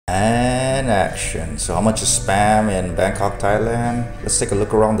in action. So how much is spam in Bangkok, Thailand? Let's take a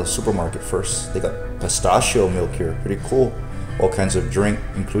look around the supermarket first. They got pistachio milk here, pretty cool. All kinds of drink,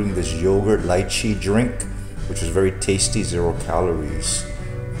 including this yogurt lychee drink, which is very tasty, 0 calories.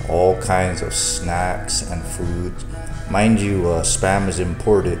 All kinds of snacks and food. Mind you, spam is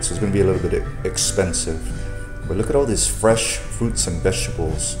imported, so it's gonna be a little bit expensive. But look at all these fresh fruits and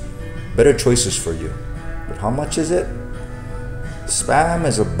vegetables. Better choices for you. But how much is it? Spam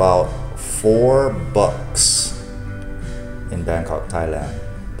is about $4 in Bangkok, Thailand.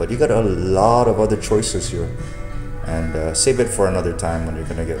 But you got a lot of other choices here. And save it for another time when you're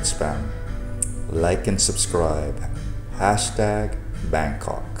gonna get spam. Like and subscribe.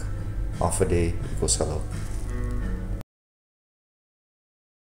 #Bangkok. Off a day equals hello.